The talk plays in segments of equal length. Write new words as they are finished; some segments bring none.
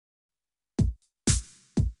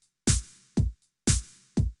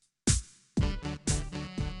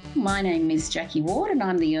My name is Jackie Ward and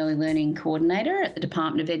I'm the Early Learning Coordinator at the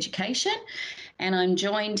Department of Education, and I'm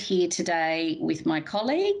joined here today with my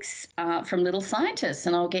colleagues from Little Scientists,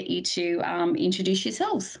 and I'll get you to introduce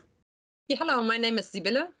yourselves. Yeah, hello, my name is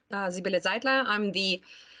Sibylle Seidler. I'm the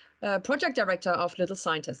Project Director of Little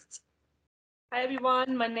Scientists. Hi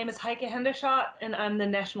everyone, my name is Heike Hendershot and I'm the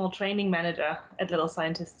National Training Manager at Little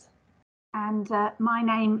Scientists. And my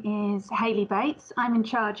name is Hayley Bates. I'm in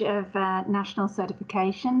charge of national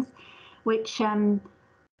certifications, which means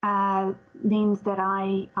that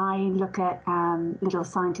I look at Little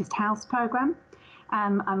Scientist House program.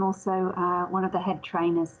 I'm also one of the head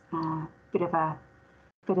trainers, bit of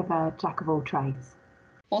a jack of all trades.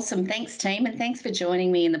 Awesome. Thanks, team. And thanks for joining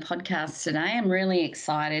me in the podcast today. I'm really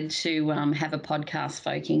excited to have a podcast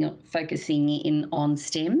focusing in on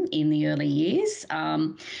STEM in the early years.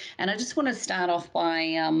 And I just want to start off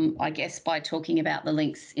by, by talking about the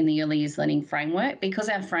links in the early years learning framework, because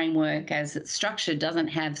our framework as it's structured doesn't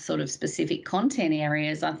have sort of specific content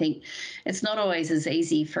areas. I think it's not always as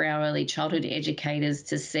easy for our early childhood educators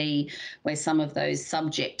to see where some of those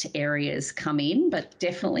subject areas come in, but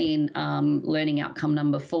definitely in learning outcome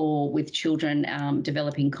number 4 with children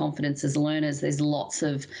developing confidence as learners, there's lots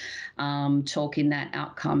of talk in that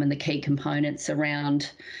outcome and the key components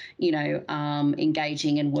around,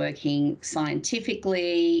 engaging and working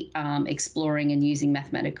scientifically, exploring and using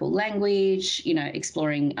mathematical language,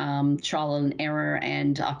 exploring trial and error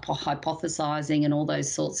and hypothesizing and all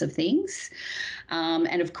those sorts of things.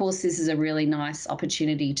 And of course, this is a really nice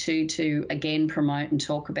opportunity to again promote and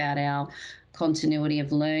talk about our continuity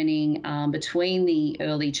of learning between the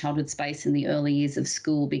early childhood space and the early years of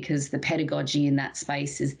school, because the pedagogy in that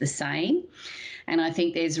space is the same. And I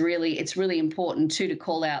think it's really important too to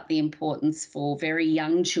call out the importance for very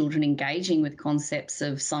young children engaging with concepts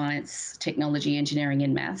of science, technology, engineering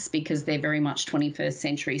and maths, because they're very much 21st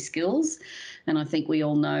century skills. And I think we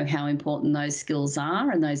all know how important those skills are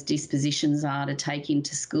and those dispositions are to take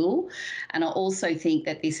into school. And I also think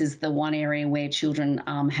that this is the one area where children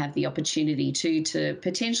have the opportunity to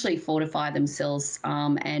potentially fortify themselves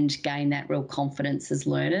and gain that real confidence as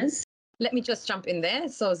learners. Let me just jump in there.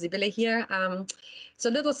 So Sibylle here. So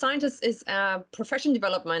Little Scientists is a profession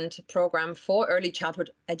development program for early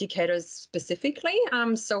childhood educators specifically.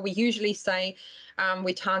 So we usually say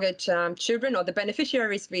we target children, or the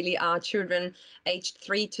beneficiaries really are children aged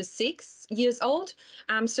 3 to 6 years old.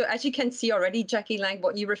 So as you can see already, Jackie, like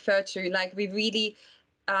what you refer to, like we really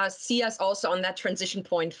see us also on that transition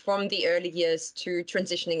point from the early years to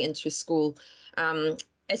transitioning into school.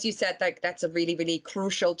 As you said, like that's a really, really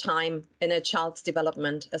crucial time in a child's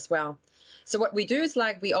development as well. So what we do is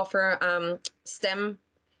like we offer STEM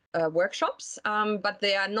workshops, but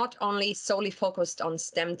they are not only solely focused on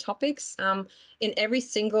STEM topics. In every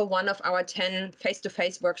single one of our 10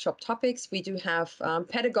 face-to-face workshop topics, we do have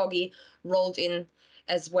pedagogy rolled in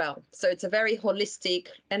as well. So it's a very holistic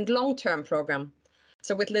and long-term program.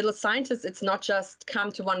 So with Little Scientists, it's not just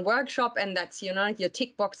come to one workshop and that's, your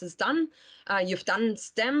tick box is done. You've done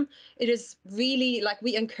STEM. It is really like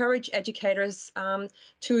we encourage educators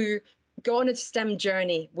to go on a STEM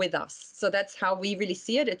journey with us. So that's how we really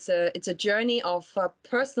see it. It's a journey of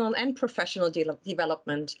personal and professional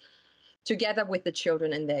development together with the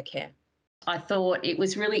children in their care. I thought it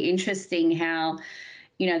was really interesting how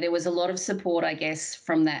there was a lot of support, I guess,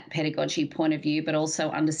 from that pedagogy point of view, but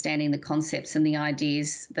also understanding the concepts and the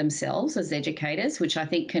ideas themselves as educators, which I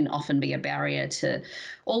think can often be a barrier to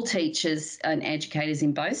all teachers and educators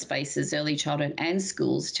in both spaces, early childhood and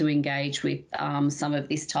schools, to engage with some of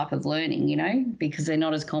this type of learning, because they're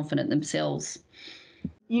not as confident themselves.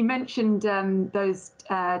 You mentioned those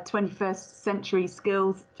 21st century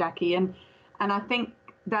skills, Jackie, and I think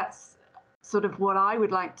that's sort of what I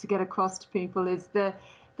would like to get across to people is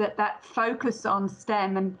that focus on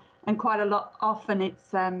STEM, and quite a lot often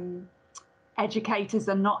it's educators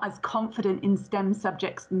are not as confident in STEM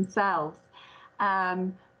subjects themselves,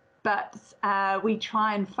 but we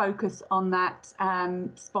try and focus on that,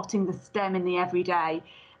 spotting the STEM in the everyday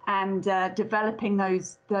and developing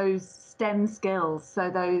those STEM skills, so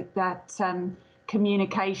that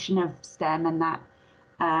communication of STEM and that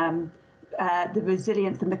the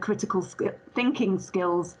resilience and the critical thinking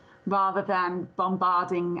skills, rather than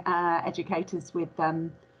bombarding educators with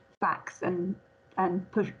facts and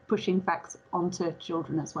pushing facts onto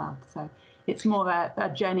children as well. So it's more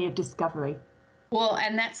a journey of discovery. Well,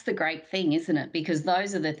 and that's the great thing, isn't it? Because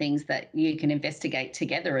those are the things that you can investigate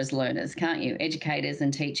together as learners, can't you? Educators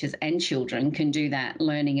and teachers and children can do that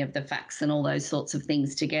learning of the facts and all those sorts of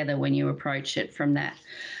things together when you approach it from that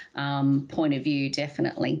point of view,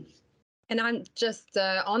 definitely. And I'm just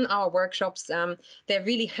on our workshops, they're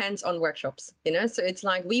really hands-on workshops, so it's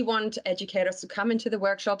like we want educators to come into the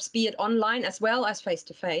workshops, be it online as well as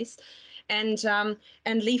face-to-face, and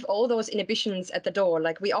leave all those inhibitions at the door.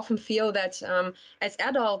 Like we often feel that as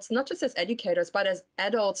adults, not just as educators, but as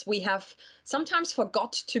adults, we have sometimes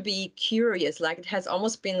forgot to be curious. Like it has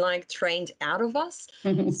almost been like trained out of us.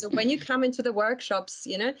 So when you come into the workshops,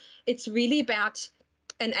 it's really about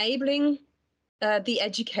enabling the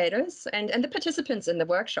educators and the participants in the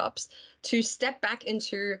workshops to step back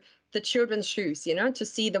into the children's shoes, to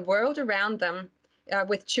see the world around them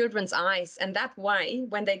with children's eyes. And that way,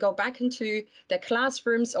 when they go back into their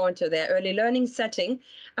classrooms or into their early learning setting,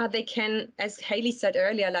 they can, as Haley said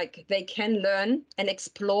earlier, like they can learn and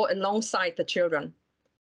explore alongside the children.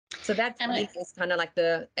 So that is kind of like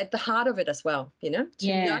at the heart of it as well, to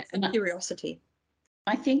nurture curiosity.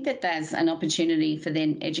 I think that there's an opportunity for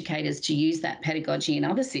then educators to use that pedagogy in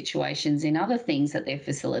other situations, in other things that they're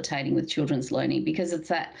facilitating with children's learning, because it's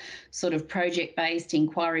that sort of project-based,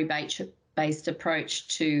 inquiry-based approach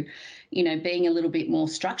to, being a little bit more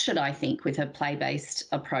structured, I think, with a play-based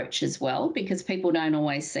approach as well, because people don't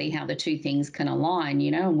always see how the two things can align,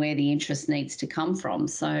 and where the interest needs to come from.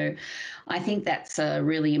 So I think that's a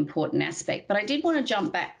really important aspect. But I did want to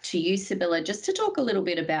jump back to you, Sibylla, just to talk a little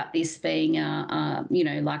bit about this being,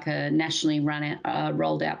 like a nationally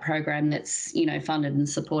rolled out program that's, funded and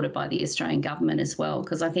supported by the Australian government as well,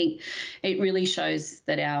 because I think it really shows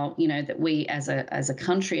that that we as a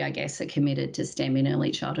country, I guess, are committed to STEM in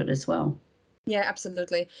early childhood as well. Yeah,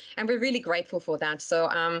 absolutely. And we're really grateful for that. So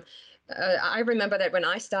I remember that when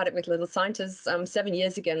I started with Little Scientists 7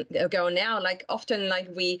 years ago now, like often like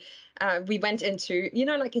we went into,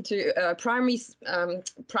 into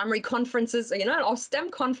primary conferences, or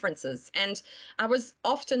STEM conferences. And I was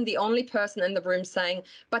often the only person in the room saying,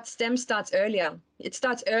 but STEM starts earlier. It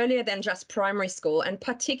starts earlier than just primary school, and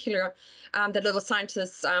particular the Little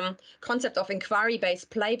Scientists concept of inquiry-based,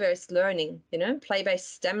 play-based learning,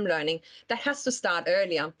 play-based STEM learning, that has to start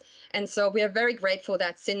earlier. And so we are very grateful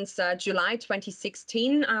that since July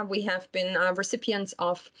 2016, we have been recipients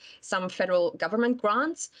of some federal government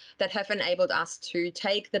grants that have enabled us to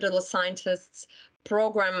take the Little Scientists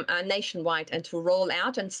program nationwide and to roll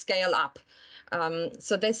out and scale up.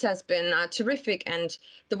 So this has been terrific. And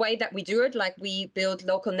the way that we do it, like we build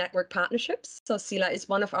local network partnerships. So CELA is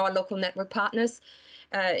one of our local network partners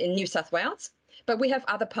in New South Wales, but we have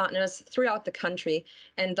other partners throughout the country.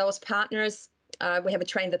 And those partners, we have a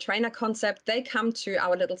train the trainer concept. They come to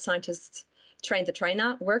our Little Scientists train the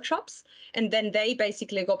trainer workshops, and then they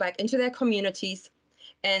basically go back into their communities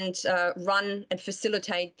and run and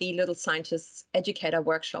facilitate the Little Scientists educator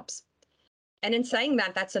workshops. And in saying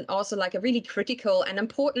that, that's also like a really critical and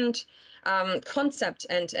important concept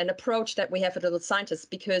and an approach that we have at Little Scientists,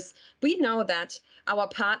 because we know that our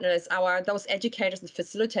partners, those educators and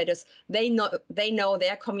facilitators, they know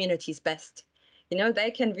their communities best.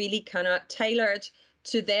 They can really kind of tailor it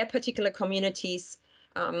to their particular communities'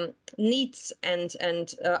 needs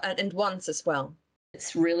and wants as well.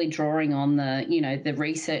 It's really drawing on the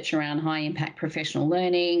research around high impact professional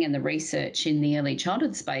learning and the research in the early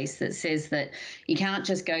childhood space that says that you can't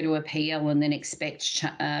just go to a PL and then expect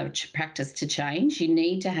practice to change. You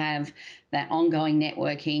need to have that ongoing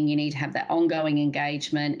networking, you need to have that ongoing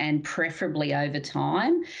engagement, and preferably over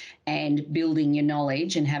time, and building your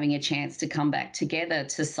knowledge and having a chance to come back together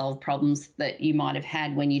to solve problems that you might have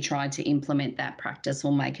had when you tried to implement that practice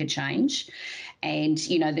or make a change. And,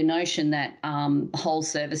 the notion that whole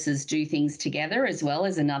services do things together as well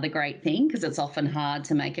is another great thing, because it's often hard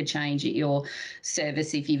to make a change at your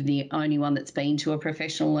service if you're the only one that's been to a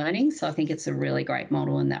professional learning. So I think it's a really great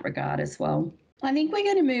model in that regard as well. I think we're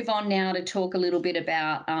going to move on now to talk a little bit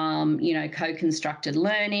about, co-constructed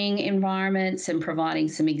learning environments and providing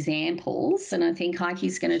some examples. And I think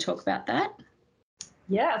Heike's going to talk about that.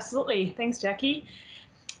 Yeah, absolutely. Thanks, Jackie.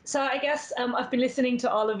 So I guess I've been listening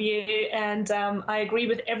to all of you, and I agree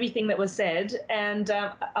with everything that was said. And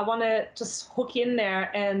I want to just hook in there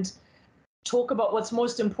and talk about what's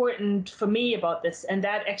most important for me about this. And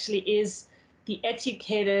that actually is the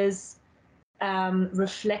educators'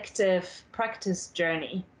 reflective practice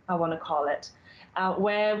journey, I want to call it,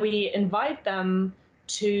 where we invite them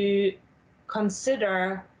to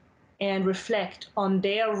consider and reflect on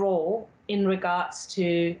their role in regards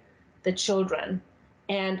to the children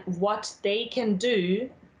and what they can do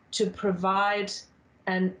to provide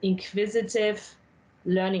an inquisitive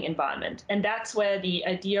learning environment. And that's where the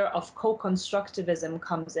idea of co-constructivism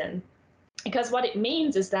comes in. Because what it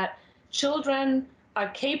means is that children are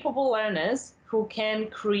capable learners who can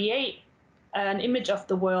create an image of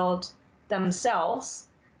the world themselves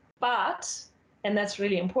but, and that's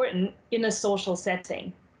really important, in a social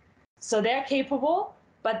setting. So they're capable,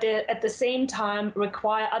 but they at the same time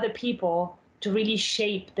require other people to really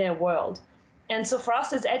shape their world. And so for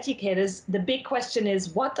us as educators, the big question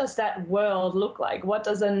is, what does that world look like? What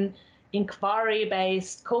does an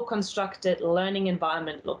inquiry-based, co-constructed learning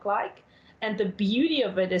environment look like? And the beauty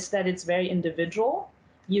of it is that it's very individual.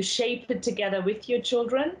 You shape it together with your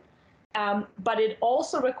children, but it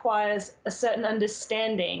also requires a certain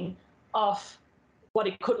understanding of what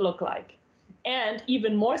it could look like. And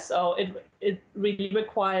even more so, it really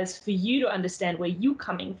requires for you to understand where you're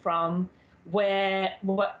coming from,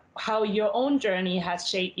 how your own journey has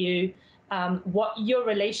shaped you, what your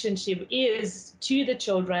relationship is to the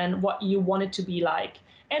children, what you want it to be like.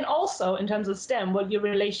 And also in terms of STEM, what your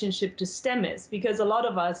relationship to STEM is, because a lot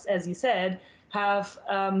of us, as you said, have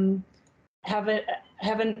an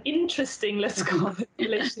interesting, let's call it,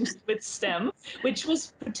 relationship with STEM, which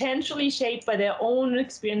was potentially shaped by their own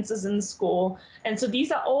experiences in school. And so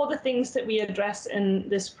these are all the things that we address in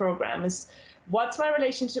this program: is what's my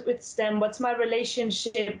relationship with STEM, what's my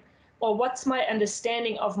relationship, or what's my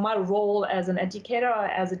understanding of my role as an educator or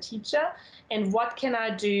as a teacher, and what can I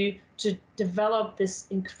do to develop this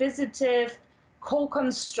inquisitive,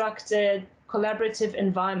 co-constructed, collaborative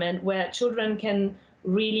environment where children can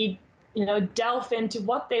really, delve into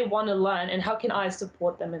what they want to learn, and how can I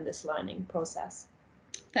support them in this learning process.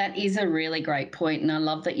 That is a really great point, and I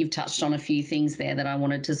love that you've touched on a few things there that I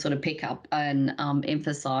wanted to sort of pick up and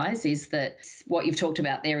emphasise, is that what you've talked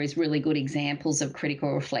about there is really good examples of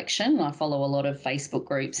critical reflection. I follow a lot of Facebook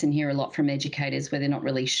groups and hear a lot from educators where they're not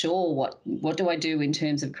really sure what do I do in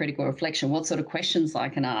terms of critical reflection, what sort of questions I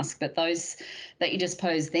can ask. But those that you just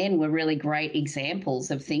posed then were really great examples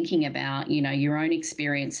of thinking about, your own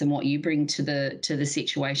experience and what you bring to the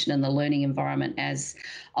situation and the learning environment as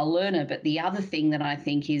a learner. But the other thing that I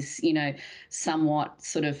think is, somewhat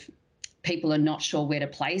sort of people are not sure where to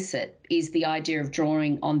place it, is the idea of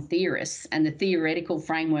drawing on theorists. And the theoretical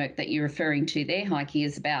framework that you're referring to there, Heike,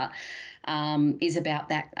 is about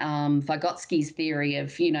that Vygotsky's theory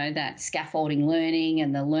of, that scaffolding learning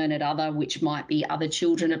and the learn at other, which might be other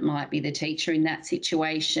children, it might be the teacher in that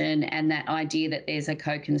situation, and that idea that there's a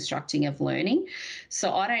co-constructing of learning.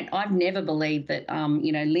 So I've never believed that,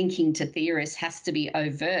 linking to theorists has to be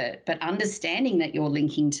overt, but understanding that you're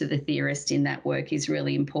linking to the theorist in that work is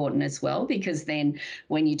really important as well, because then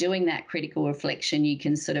when you're doing that critical reflection, you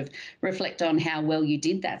can sort of reflect on how well you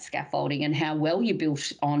did that scaffolding and how well you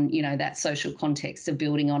built on, that social context of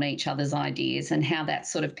building on each other's ideas and how that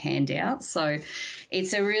sort of panned out. So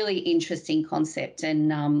it's a really interesting concept,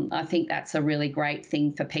 and I think that's a really great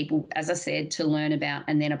thing for people, as I said, to learn about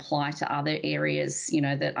and then apply to other areas,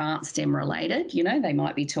 that aren't STEM related. They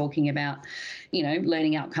might be talking about,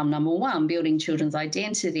 learning outcome number 1, building children's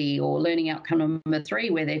identity, or learning outcome number 3,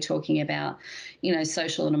 where they're talking about,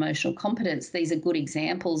 social and emotional competence. These are good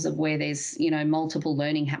examples of where there's, multiple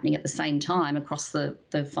learning happening at the same time across the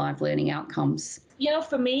 5 learning outcomes.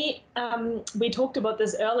 For me, we talked about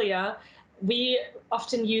this earlier. We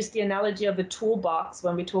often use the analogy of a toolbox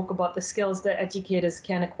when we talk about the skills that educators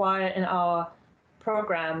can acquire in our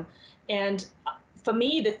program. And for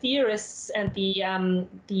me, the theorists and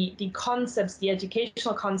the concepts, the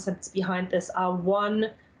educational concepts behind this are one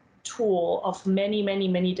tool of many, many,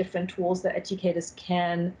 many different tools that educators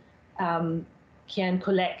can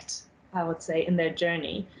collect, I would say, in their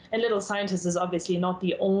journey. And Little Scientists is obviously not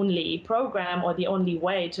the only program or the only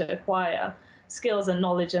way to acquire skills and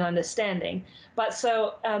knowledge and understanding. But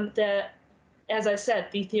so as I said,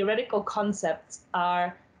 the theoretical concepts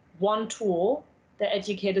are one tool that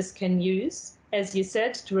educators can use, as you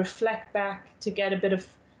said, to reflect back, to get a bit of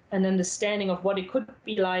an understanding of what it could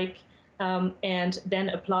be like, and then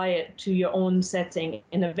apply it to your own setting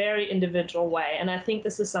in a very individual way. And I think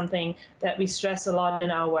this is something that we stress a lot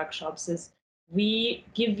in our workshops, is we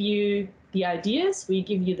give you the ideas, we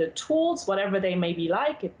give you the tools, whatever they may be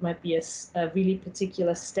like. It might be a really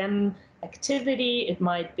particular STEM activity, it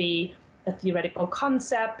might be a theoretical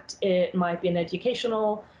concept, it might be an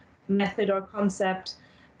educational method or concept,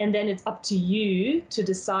 and then it's up to you to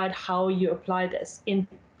decide how you apply this in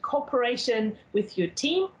cooperation with your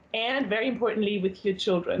team and, very importantly, with your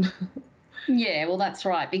children. Yeah, well, that's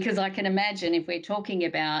right, because I can imagine if we're talking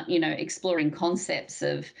about, exploring concepts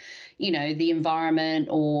of, the environment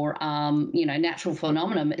or, natural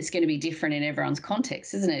phenomenon, it's going to be different in everyone's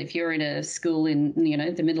context, isn't it? If you're in a school in,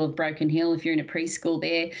 the middle of Broken Hill, if you're in a preschool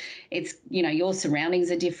there, it's, your surroundings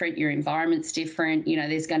are different, your environment's different,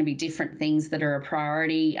 there's going to be different things that are a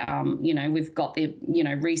priority. We've got the,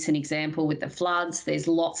 recent example with the floods. There's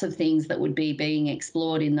lots of things that would be being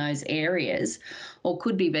explored in those areas or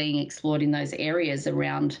could be being explored in those areas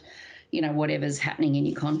around, whatever's happening in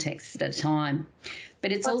your context at a time.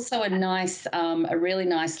 But it's also a really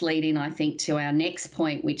nice lead in, I think, to our next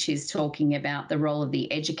point, which is talking about the role of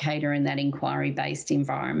the educator in that inquiry-based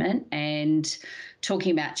environment and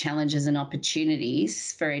talking about challenges and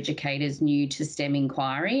opportunities for educators new to STEM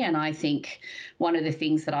inquiry. And I think one of the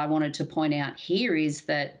things that I wanted to point out here is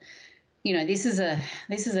that this is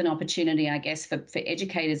an opportunity, I guess, for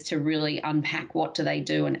educators to really unpack what do they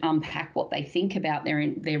do and unpack what they think about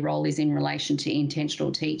their role is in relation to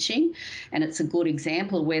intentional teaching. And it's a good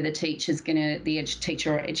example where the teacher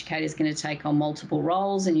or educator is going to take on multiple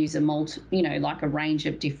roles and use like a range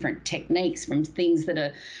of different techniques, from things that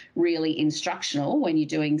are really instructional when you're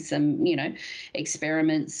doing some,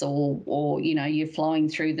 experiments or you're flowing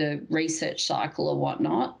through the research cycle or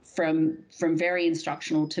whatnot, from very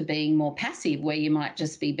instructional to being more passive, where you might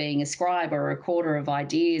just be being a scribe or a recorder of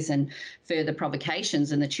ideas and further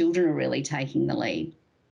provocations, and the children are really taking the lead.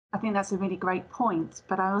 I think that's a really great point,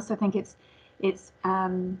 but I also think it's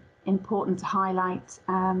important to highlight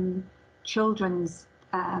children's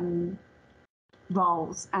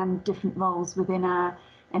roles and different roles within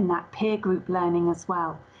that peer group learning as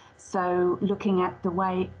well. So looking at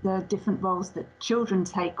the different roles that children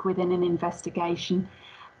take within an investigation,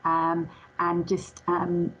 and just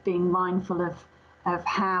being mindful of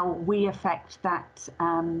how we affect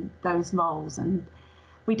those roles. And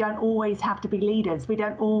we don't always have to be leaders. We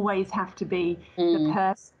don't always have to be the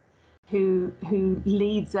person who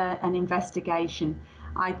leads an investigation.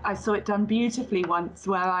 I saw it done beautifully once,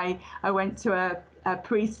 where I went to a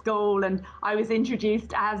preschool and I was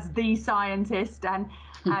introduced as the scientist, and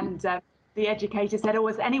the educator said, "Oh,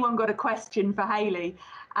 has anyone got a question for Hayley?"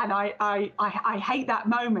 And I hate that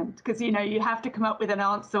moment, because you have to come up with an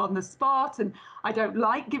answer on the spot, and I don't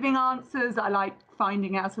like giving answers. I like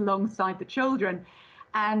finding out alongside the children,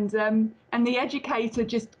 and the educator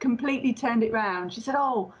just completely turned it around. She said,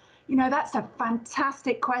 "Oh, that's a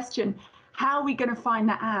fantastic question. How are we going to find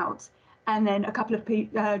that out?" And then a couple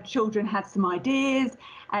of children had some ideas,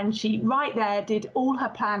 and she right there did all her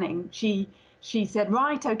planning. She said,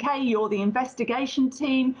 "Right, okay, you're the investigation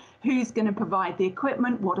team. Who's going to provide the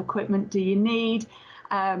equipment? What equipment do you need?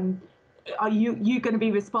 Are you going to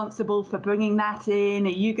be responsible for bringing that in? Are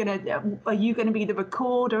you going to be the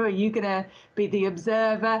recorder? Are you going to be the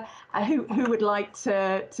observer? Who would like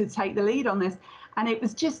to take the lead on this?" And it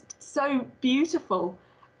was just so beautiful,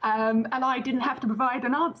 and I didn't have to provide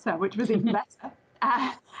an answer, which was even better.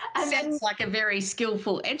 Sounds like a very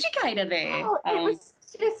skillful educator there. Oh, it was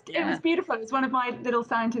it was beautiful. It was one of my little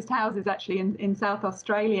scientist houses, actually, in South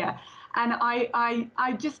Australia. And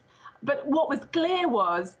but what was clear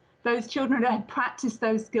was those children had practiced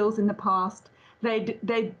those skills in the past.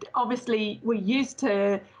 They obviously were used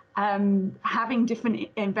to having different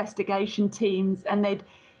investigation teams, and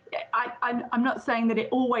I'm not saying that it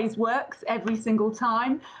always works every single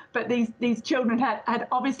time, but these children had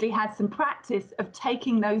obviously had some practice of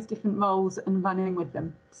taking those different roles and running with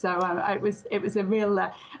them. So it was a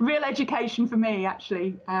real education for me,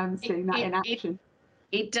 actually, seeing that in action.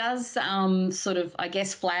 It does sort of, I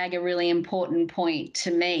guess, flag a really important point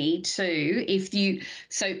to me too.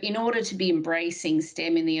 So in order to be embracing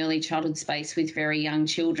STEM in the early childhood space with very young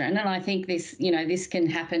children, and I think this can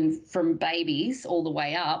happen from babies all the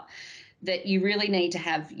way up, that you really need to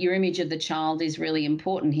have your image of the child is really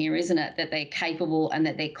important here, isn't it? That they're capable and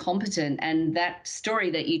that they're competent. And that story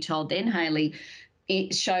that you told then, Hayley,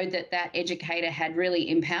 it showed that educator had really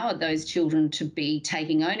empowered those children to be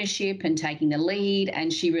taking ownership and taking the lead,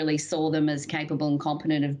 and she really saw them as capable and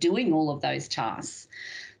competent of doing all of those tasks.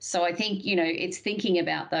 So I think, it's thinking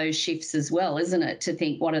about those shifts as well, isn't it, to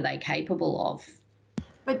think, what are they capable of?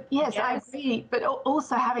 But yes, I agree. But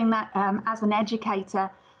also having that, as an educator,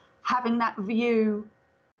 having that view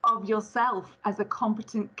of yourself as a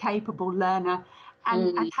competent, capable learner,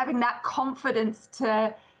 and having that confidence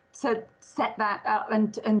to set that up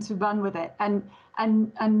and to run with it, and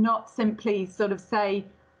not simply sort of say,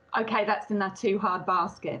 okay, that's in that too hard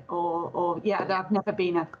basket, or I've never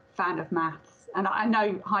been a fan of maths. And I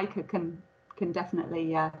know Heike can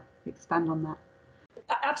definitely expand on that.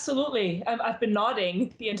 Absolutely. I've been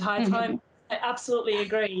nodding the entire time. I absolutely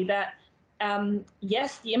agree that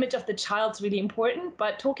yes, the image of the child's really important,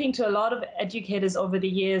 but talking to a lot of educators over the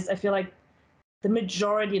years, I feel like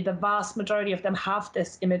the vast majority of them have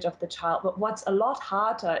this image of the child. But what's a lot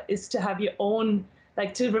harder is to have your own,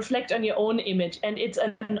 like to reflect on your own image. And it's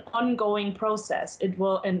an ongoing process. It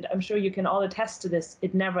will, and I'm sure you can all attest to this,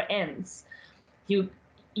 it never ends.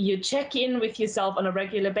 You check in with yourself on a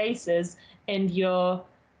regular basis, and you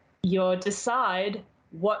decide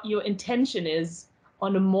what your intention is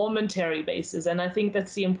on a momentary basis. And I think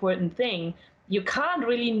that's the important thing. You can't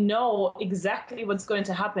really know exactly what's going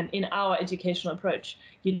to happen in our educational approach.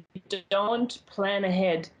 You don't plan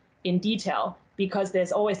ahead in detail because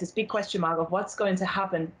there's always this big question mark of what's going to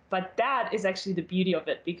happen. But that is actually the beauty of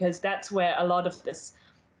it, because that's where a lot of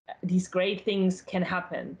these great things can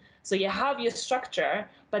happen. So you have your structure,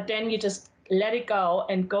 but then you just let it go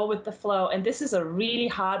and go with the flow. And this is a really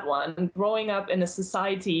hard one, growing up in a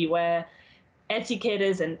society where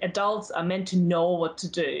educators and adults are meant to know what to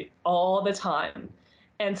do all the time.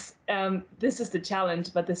 And this is the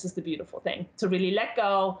challenge, but this is the beautiful thing, to really let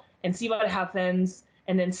go and see what happens,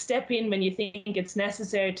 and then step in when you think it's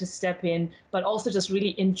necessary to step in, but also just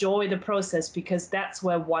really enjoy the process, because that's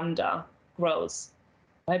where wonder grows,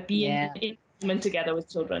 by being in movement together with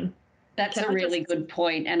children. That's a really good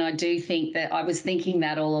point. And I do think that I was thinking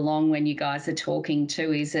that all along when you guys are talking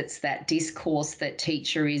too, is it's that discourse that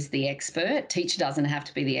teacher is the expert. Teacher doesn't have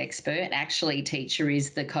to be the expert. Actually, teacher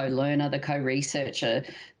is the co-learner, the co-researcher.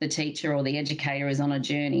 The teacher or the educator is on a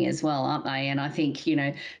journey as well, aren't they? And I think,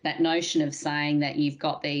 that notion of saying that you've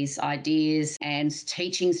got these ideas and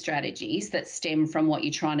teaching strategies that stem from what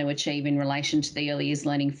you're trying to achieve in relation to the early years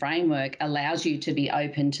learning framework allows you to be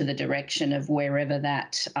open to the direction of wherever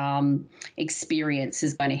that experience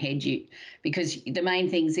is going to head you, because the main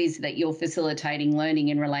things is that you're facilitating learning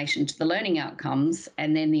in relation to the learning outcomes,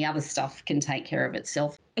 and then the other stuff can take care of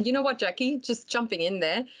itself. And you know what, Jackie, just jumping in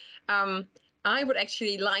there, I would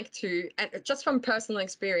actually like to, just from personal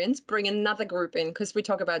experience, bring another group in, because we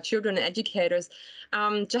talk about children and educators.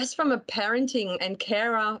 Just from a parenting and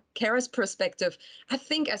carers perspective, I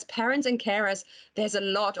think as parents and carers, there's a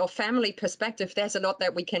lot, or family perspective, there's a lot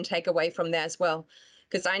that we can take away from there as well.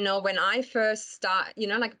 Because I know when I first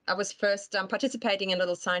I was first participating in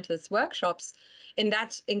Little Scientists workshops, in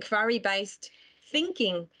that inquiry-based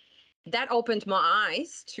thinking, that opened my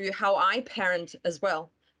eyes to how I parent as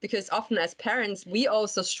well. Because often as parents, we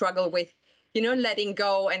also struggle with, letting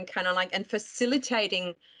go and and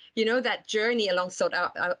facilitating, that journey alongside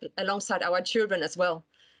our children as well.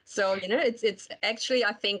 So, it's actually,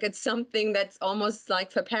 I think it's something that's almost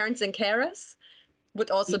like for parents and carers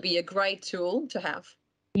would also be a great tool to have.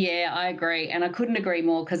 Yeah, I agree. And I couldn't agree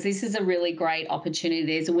more, because this is a really great opportunity.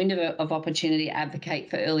 There's a window of opportunity to advocate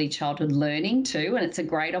for early childhood learning too. And it's a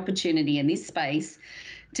great opportunity in this space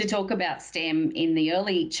to talk about STEM in the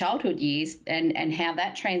early childhood years and how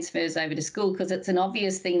that transfers over to school, because it's an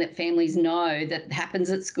obvious thing that families know that happens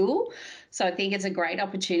at school. So I think it's a great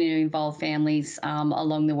opportunity to involve families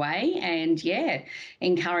along the way, and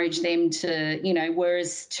encourage them to,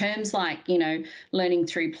 whereas terms like, learning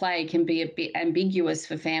through play can be a bit ambiguous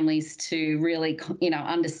for families to really,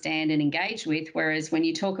 understand and engage with. Whereas when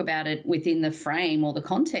you talk about it within the frame or the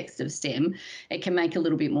context of STEM, it can make a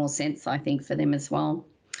little bit more sense, I think, for them as well.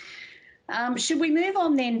 Should we move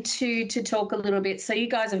on then to talk a little bit? So you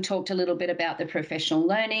guys have talked a little bit about the professional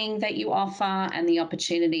learning that you offer and the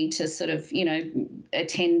opportunity to sort of,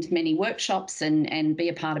 attend many workshops and be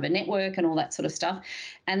a part of a network and all that sort of stuff.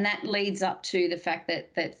 And that leads up to the fact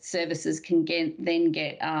that services can get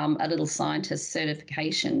a Little Scientist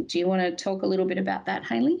certification. Do you want to talk a little bit about that,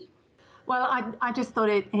 Hayley? Well, I just thought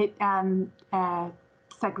it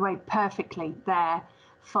segued perfectly there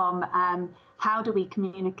from how do we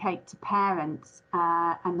communicate to parents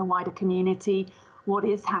and the wider community what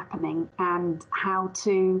is happening, and how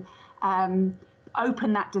to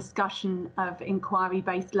open that discussion of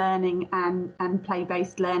inquiry-based learning and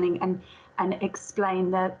play-based learning, and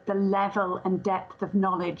explain the level and depth of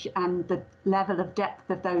knowledge and the level of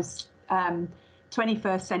depth of those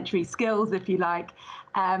 21st century skills, if you like,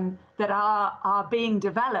 that are being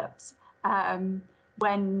developed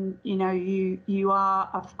when you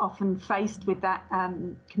are often faced with that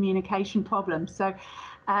communication problem. So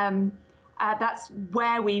that's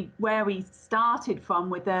where we started from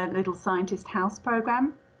with the Little Scientist House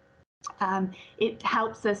program. It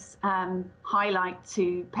helps us highlight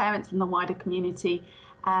to parents and the wider community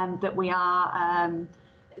that we are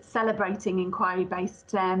celebrating inquiry-based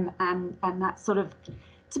STEM, and that sort of,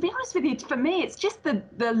 to be honest with you, for me, it's just the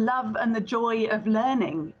love and the joy of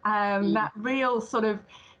learning, that real sort of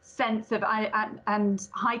sense of, and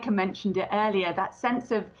Heike mentioned it earlier, that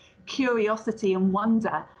sense of curiosity and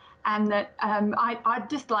wonder. And that I'd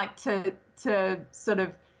just like to sort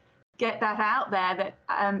of get that out there, that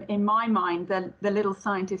in my mind, the Little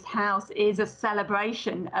Scientist House is a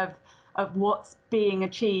celebration of what's being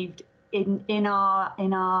achieved in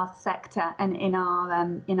our sector and in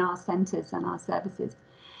our centres and our services.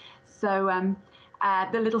 So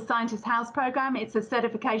the Little Scientist House program, it's a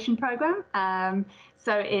certification program.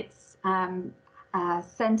 So it's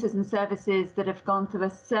centres and services that have gone through a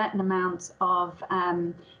certain amount of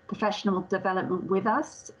professional development with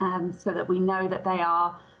us, so that we know that they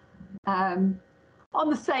are on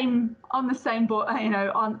the same board,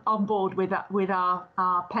 on board with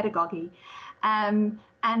our pedagogy. And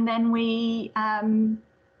then we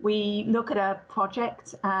look at a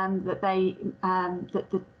project that they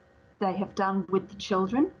have done with the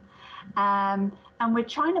children. And we're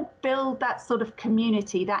trying to build that sort of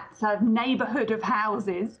community, that sort of neighbourhood of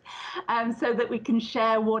houses, so that we can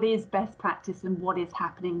share what is best practice and what is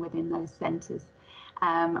happening within those centres.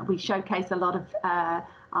 We showcase a lot of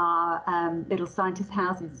our Little Scientist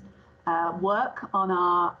Houses work on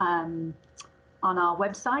our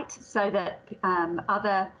website, so that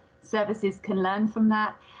other services can learn from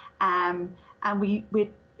that. And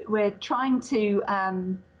we're trying to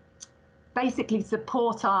basically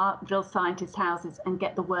support our Little Scientist Houses and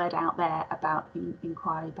get the word out there about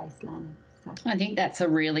inquiry-based learning. So. I think that's a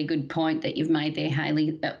really good point that you've made there,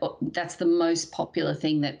 Hayley. That's the most popular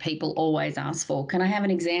thing that people always ask for. Can I have an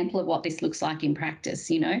example of what this looks like in practice,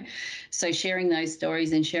 So sharing those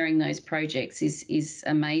stories and sharing those projects is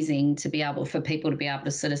amazing to be able, for people to be able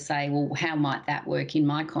to sort of say, well, how might that work in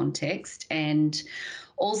my context? And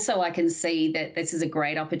also I can see that this is a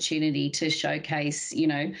great opportunity to showcase,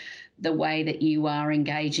 the way that you are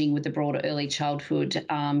engaging with the broader early childhood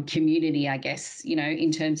community, I guess,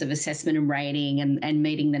 in terms of assessment and rating and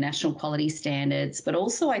meeting the national quality standards, but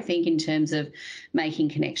also I think in terms of making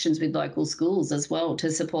connections with local schools as well to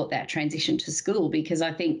support that transition to school, because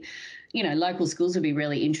I think, local schools would be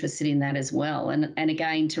really interested in that as well. And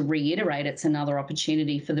again, to reiterate, it's another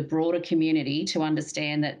opportunity for the broader community to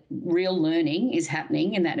understand that real learning is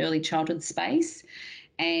happening in that early childhood space,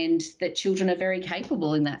 and that children are very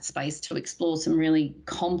capable in that space to explore some really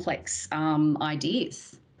complex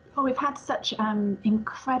ideas. Well, we've had such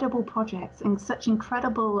incredible projects and such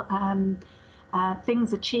incredible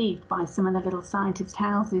things achieved by some of the Little Scientist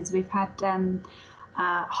Houses. We've had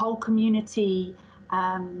whole community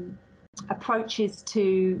approaches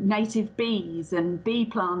to native bees and bee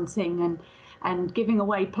planting and giving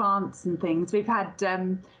away plants and things. We've got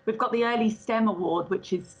the Early STEM Award,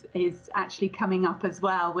 which is actually coming up as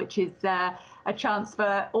well, which is a chance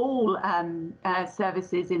for all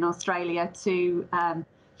services in Australia to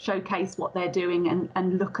showcase what they're doing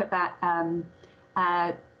and look at that,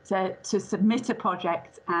 to submit a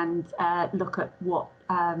project and look at what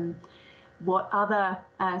other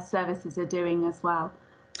services are doing as well.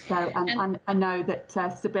 So I know that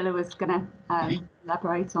Sibylla was going to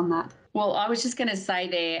elaborate on that. Well, I was just going to say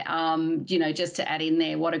there, just to add in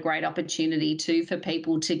there, what a great opportunity too for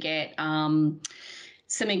people to get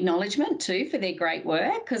some acknowledgement too for their great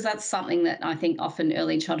work, because that's something that I think often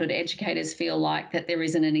early childhood educators feel like that there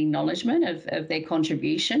isn't an acknowledgement of their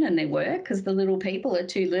contribution and their work, because the little people are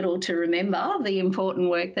too little to remember the important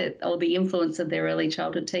work or the influence of their early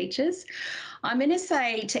childhood teachers. I'm going to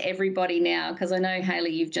say to everybody now, because I know,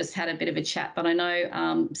 Hayley, you've just had a bit of a chat, but I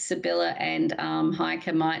know Sibylla and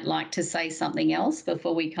Heike might like to say something else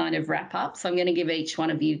before we kind of wrap up. So I'm going to give each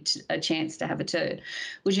one of you a chance to have a turn.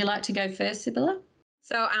 Would you like to go first, Sibylla?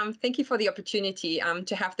 So thank you for the opportunity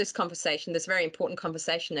to have this conversation, this very important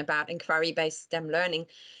conversation about inquiry-based STEM learning.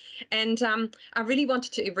 And I really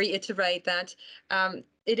wanted to reiterate that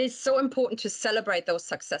it is so important to celebrate those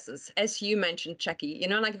successes, as you mentioned, Jackie.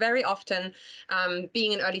 Very often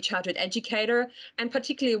being an early childhood educator, and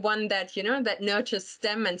particularly one that, that nurtures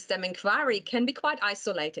STEM and STEM inquiry, can be quite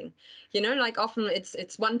isolating. Often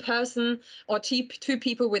it's one person or two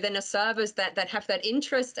people within a service that have that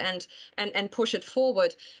interest and push it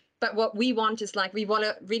forward. But what we want is we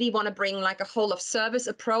really want to bring a whole of service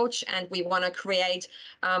approach, and we want to create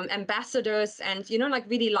ambassadors and,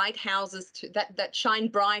 really lighthouses that shine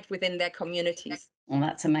bright within their communities. Well,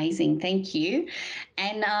 that's amazing. Thank you.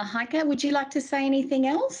 And Heike, would you like to say anything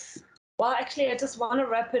else? Well, actually, I just want to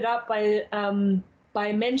wrap it up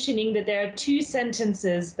by mentioning that there are two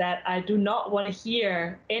sentences that I do not want to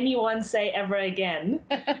hear anyone say ever again.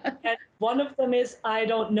 And one of them is, I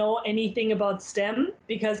don't know anything about STEM,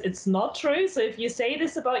 because it's not true. So if you say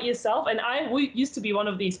this about yourself, and I used to be one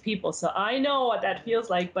of these people, so I know what that feels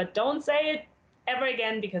like, but don't say it ever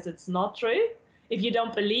again because it's not true. If you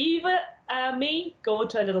don't believe me, go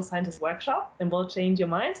to a Little Scientist workshop and we'll change your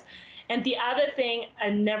minds. And the other thing I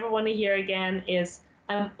never want to hear again is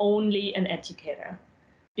I'm only an educator,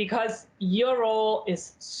 because your role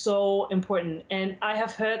is so important. And I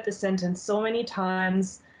have heard this sentence so many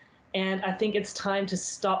times, and I think it's time to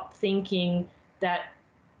stop thinking that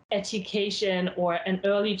education or an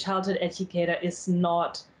early childhood educator is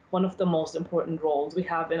not one of the most important roles we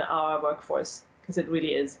have in our workforce, because it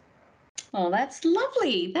really is. Oh, that's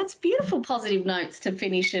lovely. That's beautiful positive notes to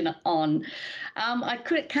finish it on.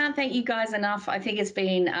 Can't thank you guys enough. I think it's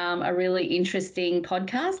been a really interesting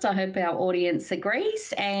podcast. I hope our audience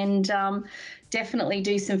agrees, and definitely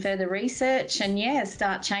do some further research and,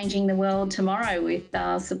 start changing the world tomorrow with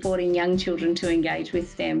supporting young children to engage with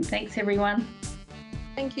STEM. Thanks, everyone.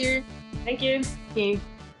 Thank you. Thank you. Thank you.